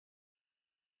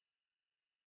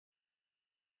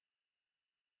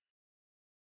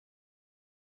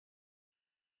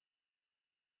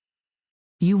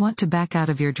You want to back out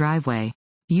of your driveway.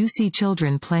 You see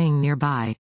children playing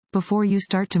nearby. Before you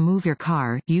start to move your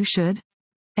car, you should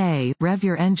A. Rev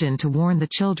your engine to warn the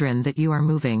children that you are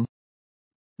moving.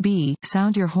 B.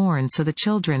 Sound your horn so the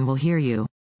children will hear you.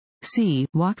 C.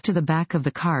 Walk to the back of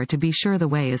the car to be sure the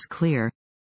way is clear.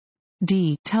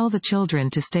 D. Tell the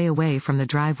children to stay away from the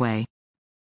driveway.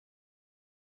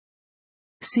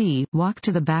 C. Walk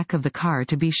to the back of the car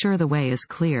to be sure the way is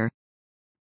clear.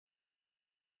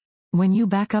 When you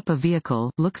back up a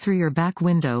vehicle, look through your back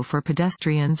window for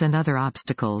pedestrians and other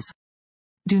obstacles.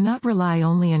 Do not rely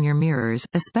only on your mirrors,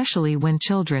 especially when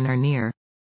children are near.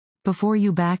 Before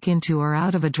you back into or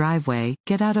out of a driveway,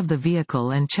 get out of the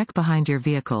vehicle and check behind your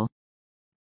vehicle.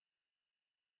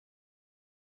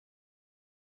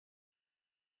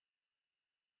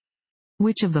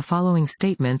 Which of the following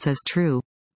statements is true?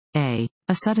 A.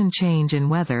 A sudden change in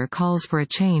weather calls for a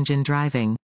change in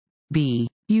driving. B.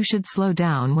 You should slow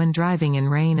down when driving in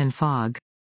rain and fog.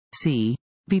 C.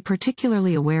 Be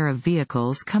particularly aware of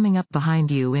vehicles coming up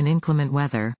behind you in inclement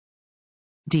weather.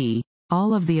 D.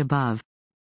 All of the above.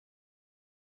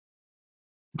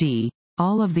 D.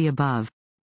 All of the above.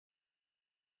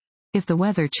 If the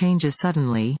weather changes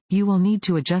suddenly, you will need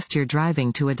to adjust your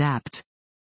driving to adapt.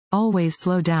 Always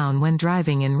slow down when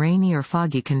driving in rainy or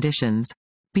foggy conditions.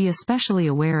 Be especially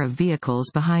aware of vehicles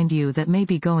behind you that may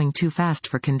be going too fast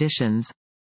for conditions.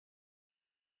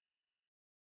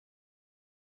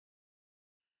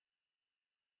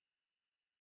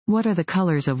 What are the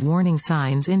colors of warning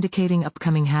signs indicating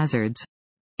upcoming hazards?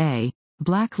 A.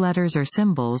 Black letters or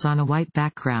symbols on a white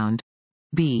background.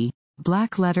 B.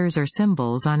 Black letters or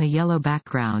symbols on a yellow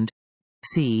background.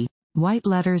 C. White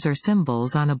letters or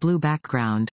symbols on a blue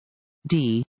background.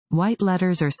 D. White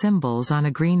letters or symbols on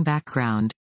a green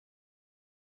background.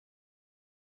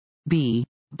 B.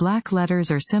 Black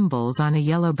letters or symbols on a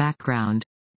yellow background.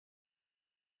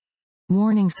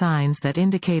 Warning signs that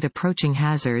indicate approaching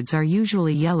hazards are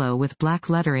usually yellow with black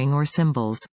lettering or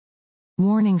symbols.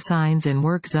 Warning signs in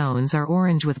work zones are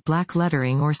orange with black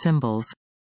lettering or symbols.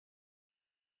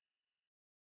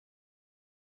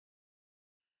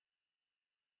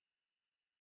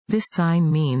 This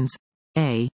sign means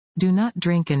A. Do not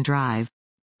drink and drive.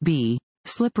 B.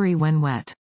 Slippery when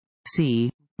wet.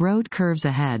 C. Road curves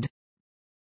ahead.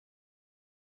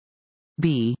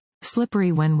 B.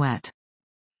 Slippery when wet.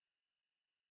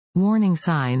 Warning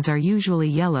signs are usually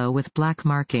yellow with black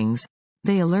markings.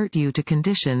 They alert you to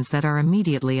conditions that are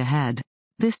immediately ahead.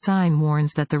 This sign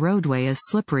warns that the roadway is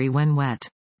slippery when wet.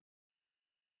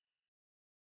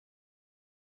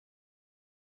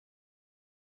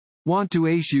 Want to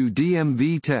ace your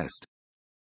DMV test?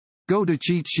 Go to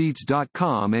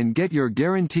cheatsheets.com and get your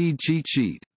guaranteed cheat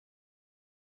sheet.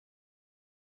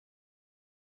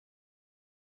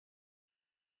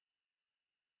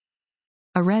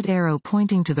 A red arrow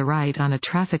pointing to the right on a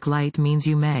traffic light means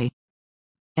you may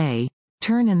A.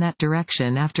 Turn in that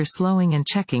direction after slowing and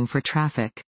checking for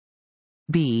traffic.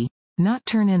 B. Not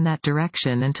turn in that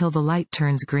direction until the light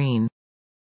turns green.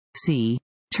 C.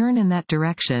 Turn in that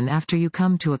direction after you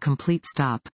come to a complete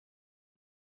stop.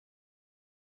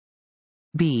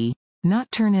 B. Not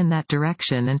turn in that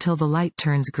direction until the light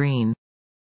turns green.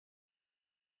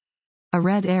 A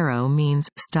red arrow means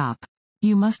stop.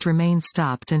 You must remain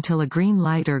stopped until a green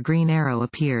light or green arrow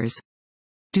appears.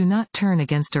 Do not turn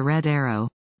against a red arrow.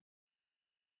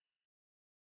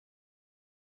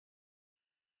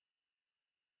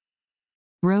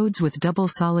 Roads with double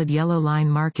solid yellow line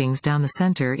markings down the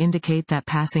center indicate that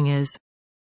passing is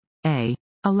A.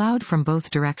 Allowed from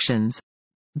both directions.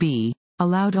 B.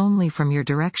 Allowed only from your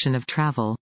direction of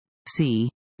travel. C.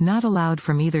 Not allowed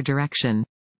from either direction.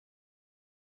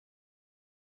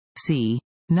 C.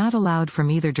 Not allowed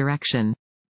from either direction.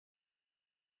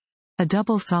 A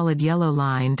double solid yellow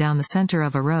line down the center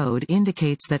of a road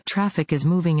indicates that traffic is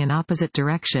moving in opposite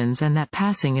directions and that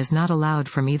passing is not allowed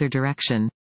from either direction.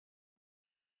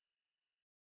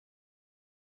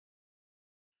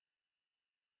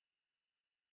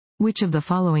 Which of the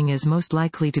following is most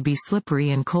likely to be slippery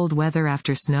in cold weather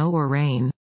after snow or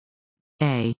rain?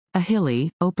 A. A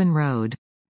hilly, open road.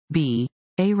 B.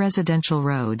 A residential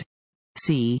road.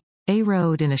 C. A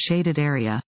road in a shaded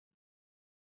area.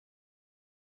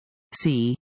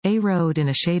 C. A road in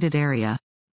a shaded area.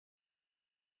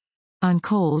 On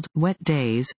cold, wet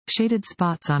days, shaded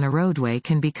spots on a roadway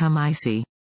can become icy.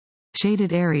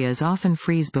 Shaded areas often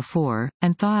freeze before,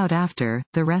 and thaw out after,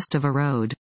 the rest of a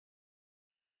road.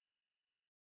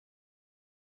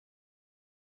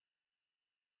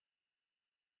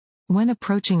 When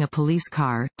approaching a police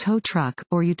car, tow truck,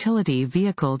 or utility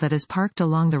vehicle that is parked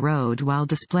along the road while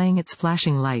displaying its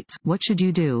flashing lights, what should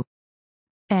you do?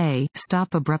 A.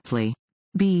 Stop abruptly.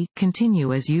 B.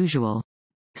 Continue as usual.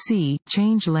 C.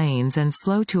 Change lanes and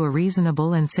slow to a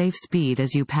reasonable and safe speed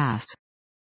as you pass.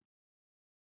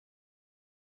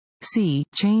 C.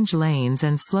 Change lanes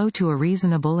and slow to a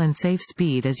reasonable and safe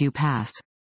speed as you pass.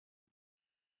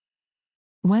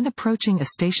 When approaching a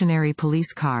stationary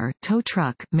police car, tow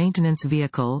truck, maintenance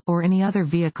vehicle, or any other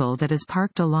vehicle that is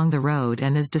parked along the road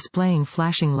and is displaying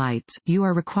flashing lights, you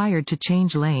are required to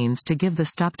change lanes to give the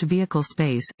stopped vehicle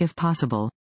space, if possible.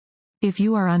 If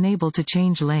you are unable to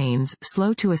change lanes,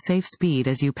 slow to a safe speed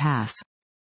as you pass.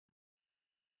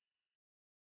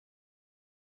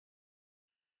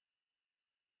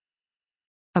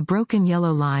 A broken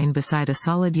yellow line beside a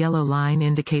solid yellow line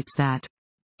indicates that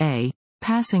A.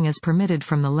 Passing is permitted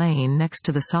from the lane next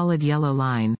to the solid yellow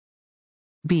line.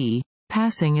 B.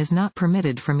 Passing is not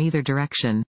permitted from either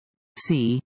direction.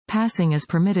 C. Passing is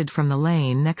permitted from the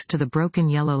lane next to the broken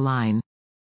yellow line.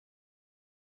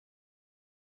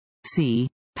 C.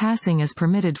 Passing is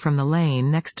permitted from the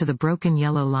lane next to the broken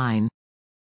yellow line.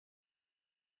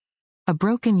 A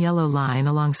broken yellow line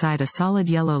alongside a solid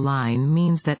yellow line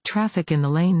means that traffic in the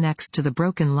lane next to the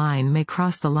broken line may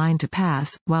cross the line to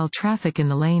pass, while traffic in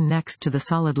the lane next to the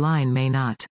solid line may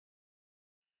not.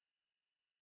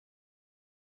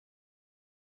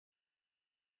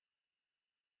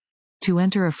 To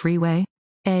enter a freeway,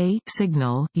 A.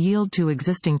 Signal, yield to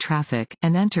existing traffic,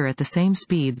 and enter at the same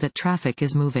speed that traffic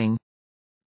is moving.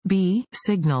 B.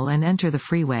 Signal and enter the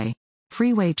freeway.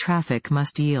 Freeway traffic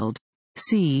must yield.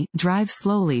 C. Drive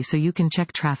slowly so you can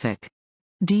check traffic.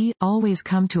 D. Always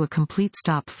come to a complete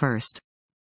stop first.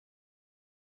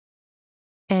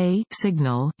 A.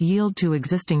 Signal, yield to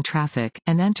existing traffic,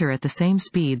 and enter at the same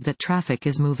speed that traffic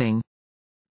is moving.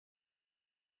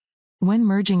 When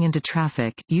merging into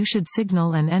traffic, you should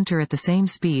signal and enter at the same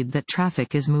speed that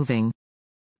traffic is moving.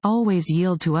 Always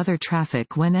yield to other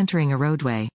traffic when entering a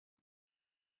roadway.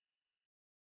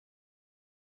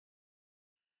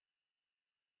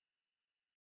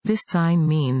 This sign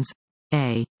means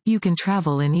A. You can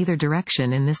travel in either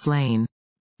direction in this lane.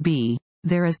 B.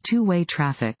 There is two-way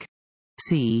traffic.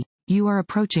 C. You are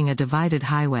approaching a divided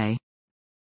highway.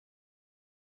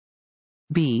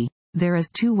 B. There is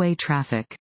two-way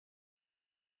traffic.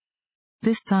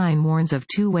 This sign warns of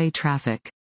two-way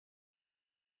traffic.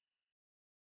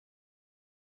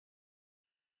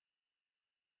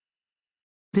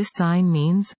 This sign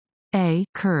means A.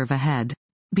 Curve ahead.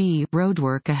 B.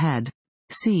 Roadwork ahead.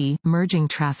 C. Merging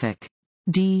traffic.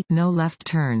 D. No left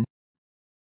turn.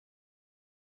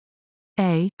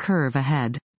 A. Curve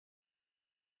ahead.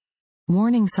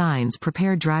 Warning signs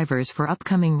prepare drivers for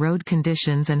upcoming road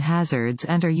conditions and hazards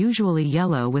and are usually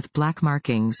yellow with black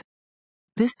markings.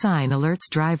 This sign alerts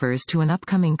drivers to an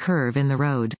upcoming curve in the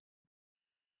road.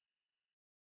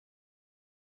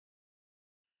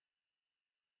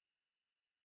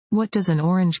 What does an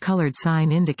orange-colored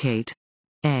sign indicate?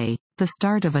 A. The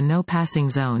start of a no-passing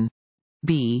zone.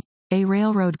 B. A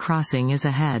railroad crossing is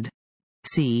ahead.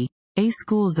 C. A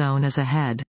school zone is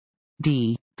ahead.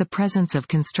 D. The presence of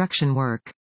construction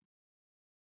work.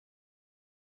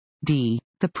 D.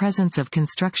 The presence of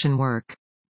construction work.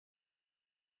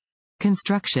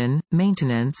 Construction,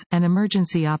 maintenance, and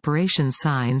emergency operations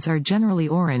signs are generally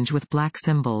orange with black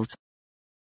symbols.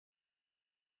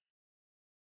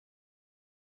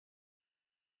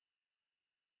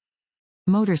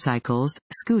 Motorcycles,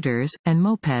 scooters, and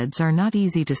mopeds are not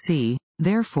easy to see,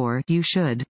 therefore, you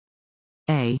should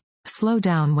A. Slow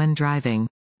down when driving.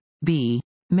 B.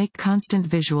 Make constant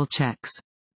visual checks.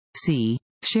 C.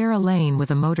 Share a lane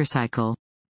with a motorcycle.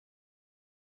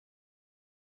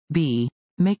 B.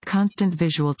 Make constant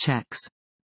visual checks.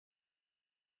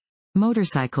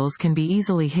 Motorcycles can be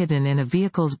easily hidden in a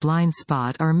vehicle's blind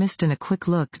spot or missed in a quick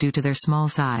look due to their small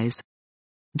size.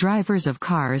 Drivers of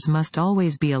cars must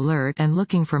always be alert and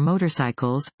looking for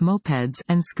motorcycles, mopeds,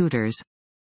 and scooters.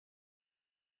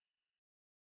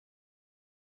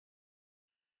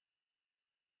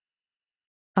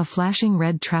 A flashing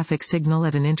red traffic signal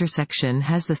at an intersection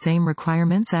has the same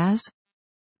requirements as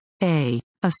A.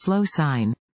 A slow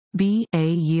sign. B. A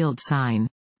yield sign.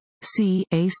 C.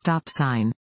 A stop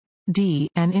sign. D.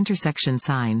 An intersection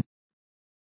sign.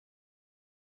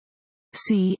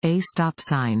 C. A stop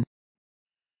sign.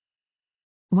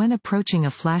 When approaching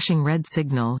a flashing red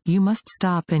signal, you must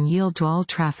stop and yield to all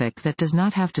traffic that does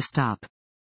not have to stop.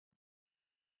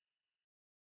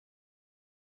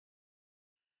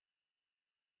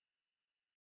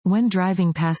 When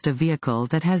driving past a vehicle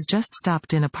that has just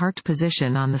stopped in a parked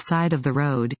position on the side of the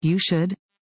road, you should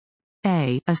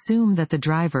A. Assume that the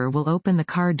driver will open the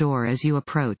car door as you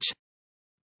approach.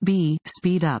 B.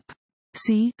 Speed up.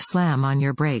 C. Slam on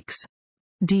your brakes.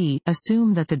 D.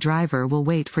 Assume that the driver will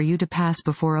wait for you to pass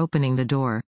before opening the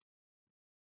door.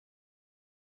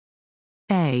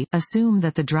 A. Assume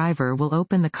that the driver will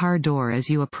open the car door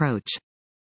as you approach.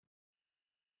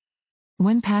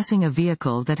 When passing a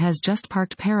vehicle that has just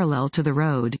parked parallel to the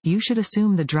road, you should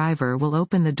assume the driver will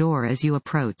open the door as you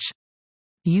approach.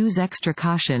 Use extra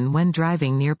caution when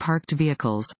driving near parked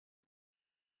vehicles.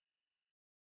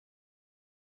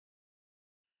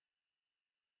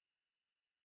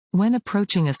 When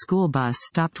approaching a school bus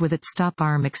stopped with its stop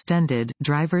arm extended,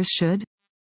 drivers should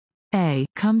A.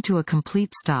 Come to a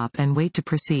complete stop and wait to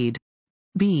proceed.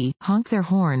 B. Honk their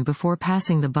horn before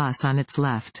passing the bus on its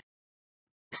left.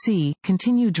 C.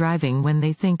 Continue driving when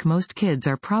they think most kids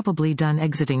are probably done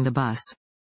exiting the bus.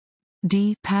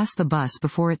 D. Pass the bus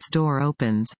before its door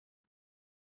opens.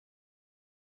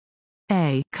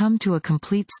 A. Come to a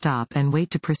complete stop and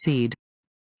wait to proceed.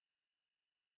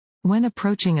 When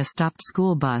approaching a stopped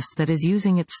school bus that is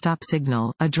using its stop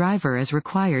signal, a driver is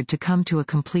required to come to a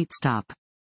complete stop.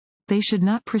 They should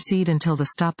not proceed until the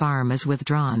stop arm is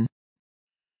withdrawn.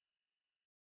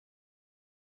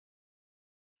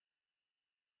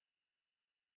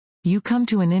 You come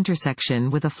to an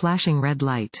intersection with a flashing red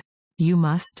light. You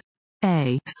must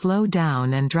A. Slow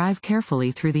down and drive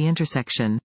carefully through the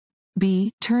intersection. B.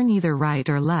 Turn either right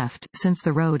or left, since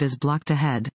the road is blocked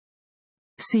ahead.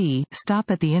 C. Stop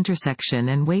at the intersection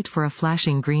and wait for a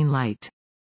flashing green light.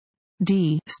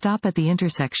 D. Stop at the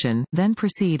intersection, then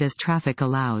proceed as traffic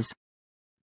allows.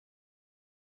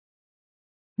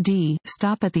 D.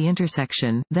 Stop at the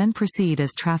intersection, then proceed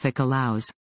as traffic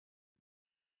allows.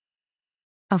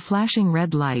 A flashing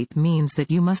red light means that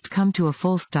you must come to a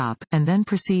full stop, and then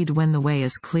proceed when the way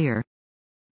is clear.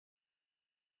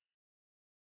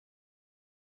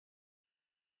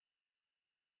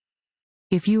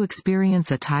 If you experience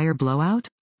a tire blowout,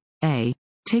 A.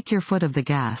 Take your foot off the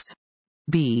gas.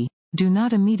 B. Do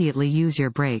not immediately use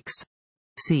your brakes.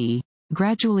 C.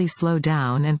 Gradually slow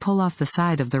down and pull off the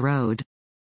side of the road.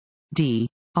 D.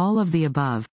 All of the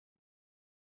above.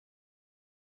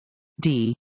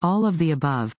 D. All of the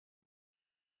above.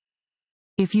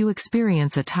 If you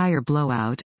experience a tire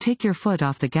blowout, take your foot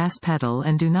off the gas pedal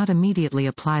and do not immediately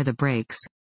apply the brakes.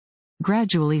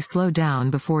 Gradually slow down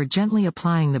before gently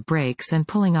applying the brakes and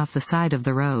pulling off the side of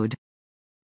the road.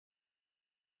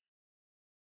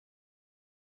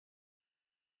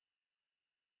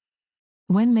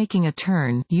 When making a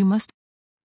turn, you must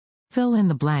fill in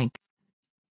the blank.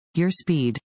 Your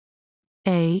speed.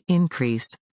 A. Increase.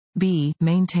 B.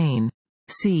 Maintain.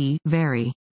 C.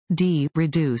 Vary. D.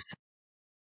 Reduce.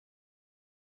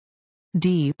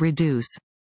 D. Reduce.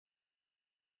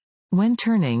 When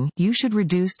turning, you should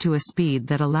reduce to a speed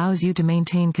that allows you to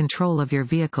maintain control of your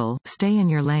vehicle, stay in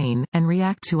your lane, and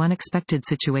react to unexpected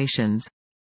situations.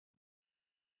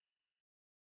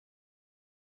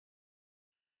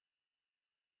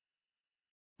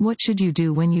 What should you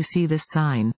do when you see this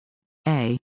sign?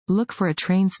 A. Look for a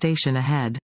train station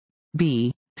ahead.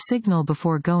 B. Signal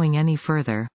before going any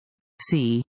further.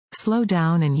 C. Slow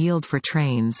down and yield for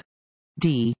trains.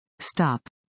 D. Stop.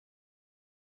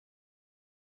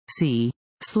 C.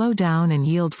 Slow down and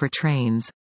yield for trains.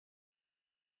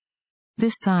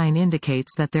 This sign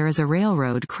indicates that there is a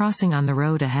railroad crossing on the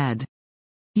road ahead.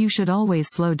 You should always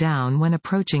slow down when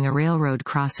approaching a railroad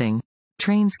crossing.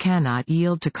 Trains cannot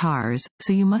yield to cars,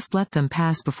 so you must let them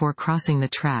pass before crossing the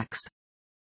tracks.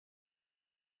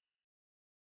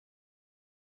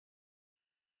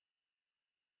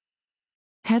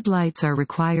 Headlights are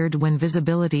required when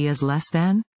visibility is less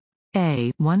than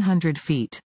A. 100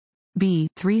 feet. B.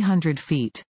 300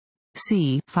 feet.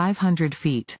 C. 500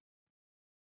 feet.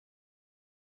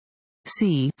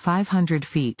 C. 500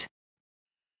 feet.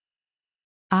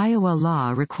 Iowa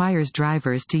law requires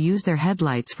drivers to use their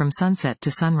headlights from sunset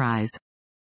to sunrise.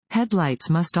 Headlights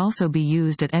must also be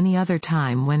used at any other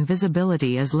time when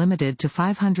visibility is limited to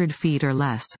 500 feet or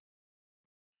less.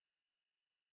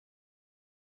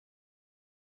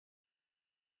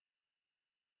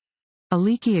 A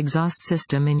leaky exhaust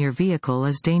system in your vehicle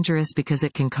is dangerous because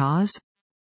it can cause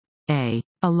A.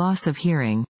 A loss of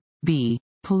hearing. B.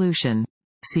 Pollution.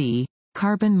 C.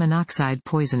 Carbon monoxide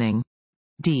poisoning.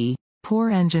 D. Poor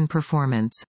engine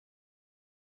performance.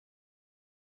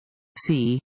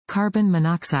 C. Carbon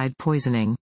monoxide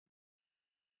poisoning.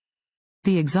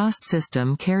 The exhaust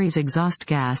system carries exhaust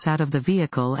gas out of the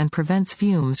vehicle and prevents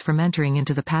fumes from entering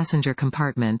into the passenger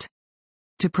compartment.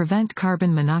 To prevent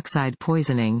carbon monoxide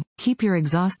poisoning, keep your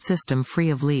exhaust system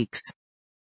free of leaks.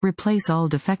 Replace all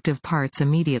defective parts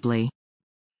immediately.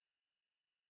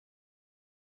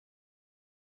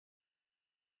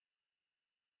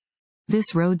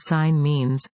 This road sign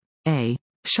means A.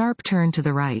 Sharp turn to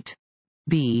the right.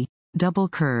 B. Double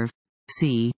curve.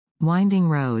 C. Winding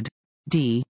road.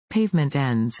 D. Pavement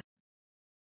ends.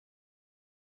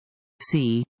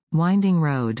 C. Winding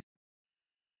road.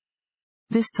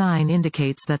 This sign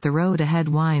indicates that the road ahead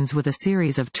winds with a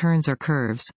series of turns or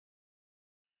curves.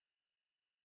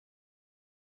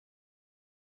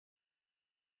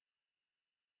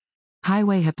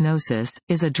 Highway hypnosis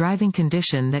is a driving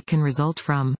condition that can result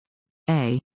from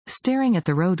A. Staring at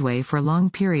the roadway for long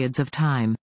periods of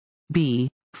time. B.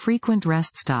 Frequent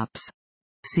rest stops.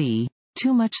 C.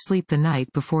 Too much sleep the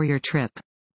night before your trip.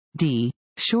 D.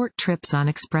 Short trips on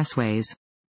expressways.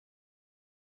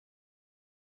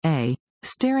 A.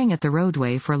 Staring at the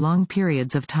roadway for long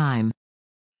periods of time.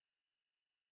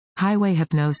 Highway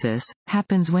hypnosis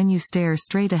happens when you stare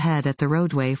straight ahead at the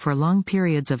roadway for long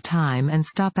periods of time and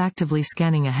stop actively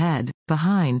scanning ahead,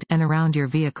 behind, and around your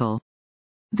vehicle.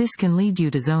 This can lead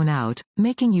you to zone out,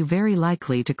 making you very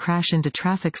likely to crash into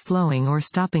traffic slowing or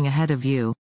stopping ahead of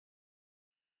you.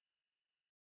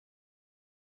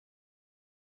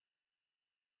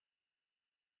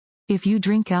 If you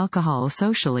drink alcohol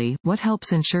socially, what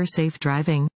helps ensure safe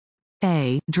driving?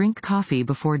 A. Drink coffee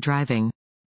before driving.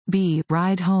 B.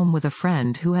 Ride home with a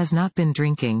friend who has not been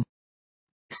drinking.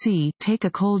 C. Take a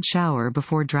cold shower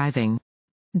before driving.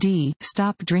 D.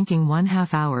 Stop drinking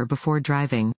 1/2 hour before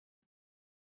driving.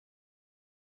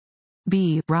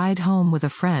 B. Ride home with a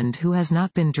friend who has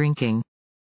not been drinking.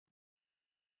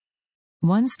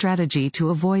 One strategy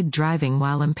to avoid driving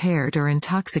while impaired or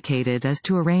intoxicated is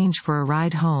to arrange for a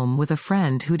ride home with a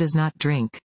friend who does not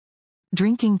drink.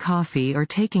 Drinking coffee or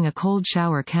taking a cold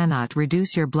shower cannot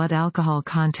reduce your blood alcohol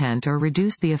content or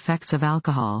reduce the effects of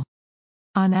alcohol.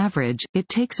 On average, it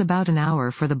takes about an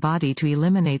hour for the body to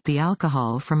eliminate the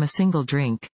alcohol from a single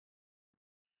drink.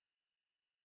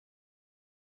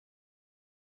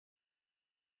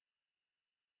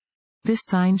 This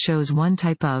sign shows one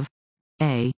type of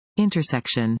A.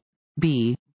 Intersection.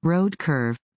 B. Road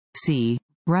curve. C.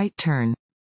 Right turn.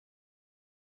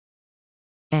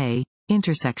 A.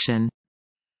 Intersection.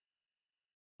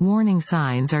 Warning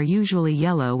signs are usually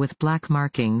yellow with black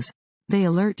markings. They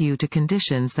alert you to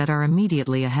conditions that are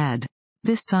immediately ahead.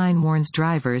 This sign warns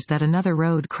drivers that another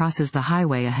road crosses the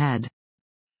highway ahead.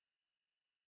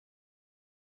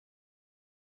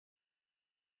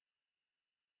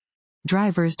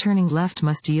 Drivers turning left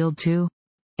must yield to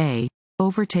A.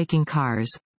 Overtaking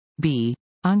cars. B.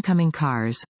 Oncoming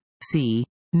cars. C.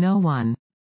 No one.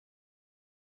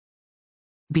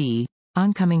 B.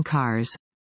 Oncoming cars.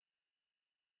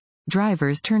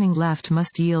 Drivers turning left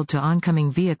must yield to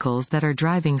oncoming vehicles that are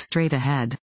driving straight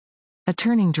ahead. A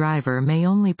turning driver may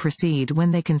only proceed when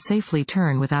they can safely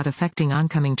turn without affecting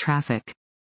oncoming traffic.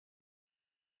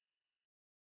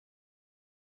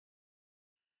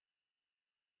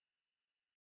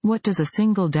 What does a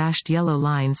single dashed yellow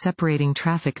line separating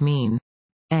traffic mean?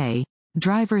 A.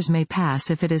 Drivers may pass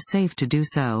if it is safe to do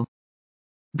so.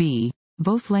 B.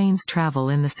 Both lanes travel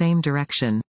in the same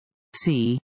direction.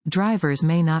 C. Drivers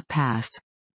may not pass.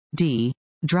 D.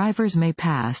 Drivers may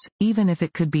pass, even if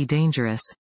it could be dangerous.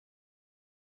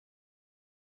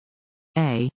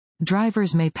 A.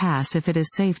 Drivers may pass if it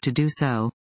is safe to do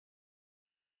so.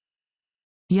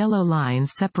 Yellow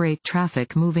lines separate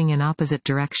traffic moving in opposite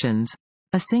directions.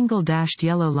 A single dashed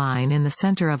yellow line in the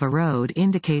center of a road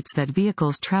indicates that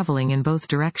vehicles traveling in both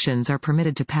directions are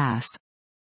permitted to pass.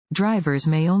 Drivers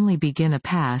may only begin a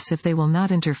pass if they will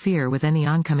not interfere with any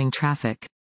oncoming traffic.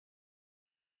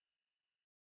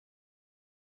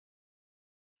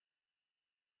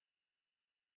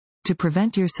 To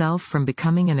prevent yourself from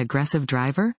becoming an aggressive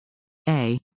driver?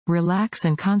 A. Relax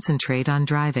and concentrate on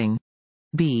driving.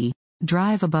 B.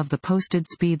 Drive above the posted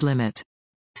speed limit.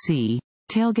 C.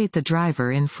 Tailgate the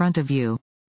driver in front of you.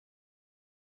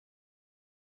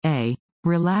 A.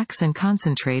 Relax and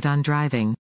concentrate on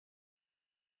driving.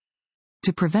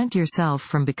 To prevent yourself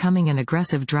from becoming an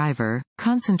aggressive driver,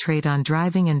 concentrate on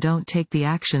driving and don't take the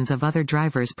actions of other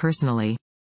drivers personally.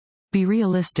 Be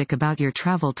realistic about your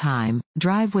travel time,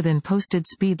 drive within posted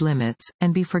speed limits,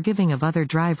 and be forgiving of other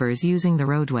drivers using the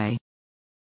roadway.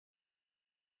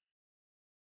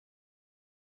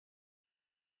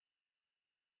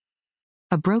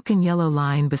 A broken yellow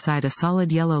line beside a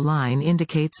solid yellow line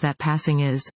indicates that passing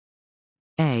is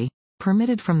A.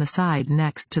 Permitted from the side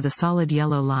next to the solid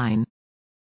yellow line.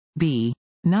 B.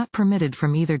 Not permitted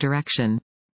from either direction.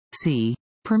 C.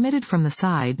 Permitted from the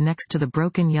side next to the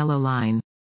broken yellow line.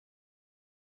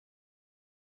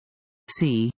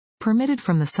 C. Permitted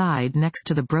from the side next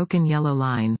to the broken yellow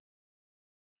line.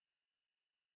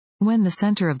 When the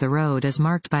center of the road is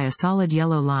marked by a solid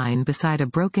yellow line beside a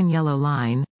broken yellow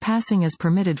line, passing is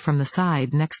permitted from the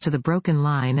side next to the broken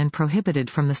line and prohibited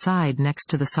from the side next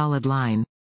to the solid line.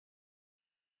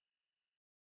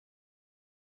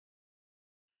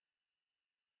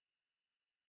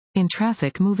 In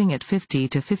traffic moving at 50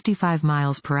 to 55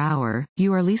 miles per hour,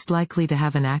 you are least likely to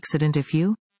have an accident if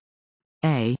you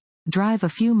A. Drive a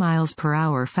few miles per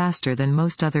hour faster than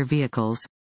most other vehicles.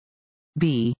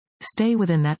 B. Stay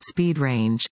within that speed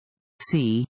range.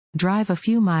 C. Drive a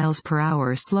few miles per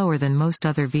hour slower than most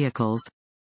other vehicles.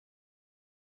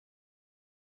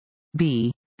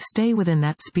 B. Stay within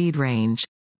that speed range.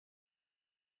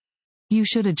 You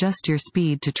should adjust your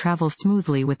speed to travel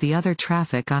smoothly with the other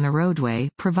traffic on a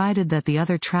roadway, provided that the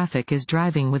other traffic is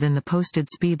driving within the posted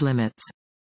speed limits.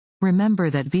 Remember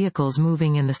that vehicles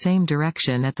moving in the same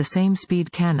direction at the same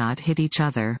speed cannot hit each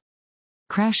other.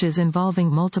 Crashes involving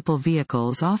multiple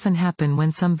vehicles often happen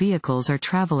when some vehicles are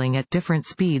traveling at different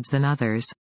speeds than others.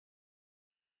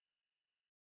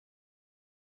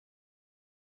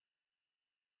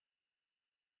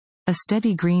 A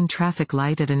steady green traffic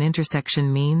light at an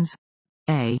intersection means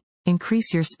A.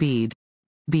 Increase your speed.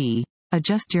 B.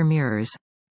 Adjust your mirrors.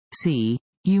 C.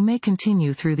 You may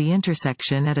continue through the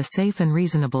intersection at a safe and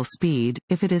reasonable speed,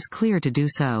 if it is clear to do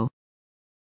so.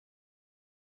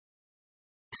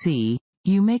 C.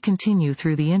 You may continue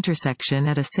through the intersection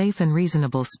at a safe and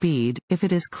reasonable speed, if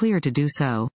it is clear to do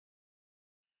so.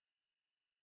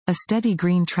 A steady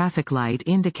green traffic light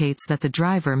indicates that the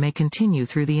driver may continue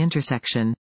through the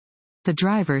intersection. The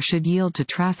driver should yield to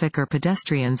traffic or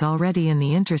pedestrians already in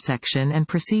the intersection and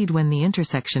proceed when the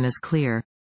intersection is clear.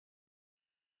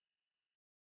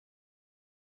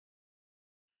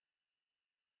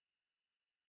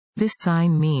 This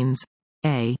sign means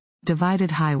A. Divided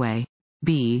highway.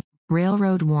 B.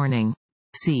 Railroad warning.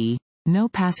 C. No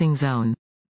passing zone.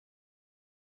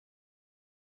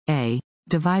 A.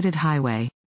 Divided highway.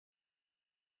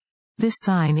 This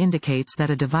sign indicates that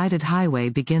a divided highway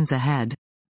begins ahead.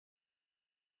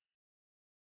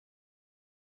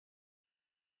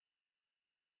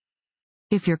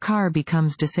 If your car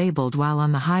becomes disabled while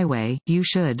on the highway, you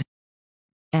should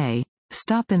A.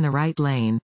 Stop in the right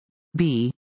lane.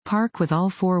 B. Park with all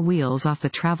four wheels off the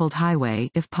traveled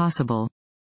highway, if possible.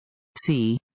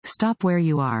 C. Stop where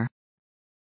you are.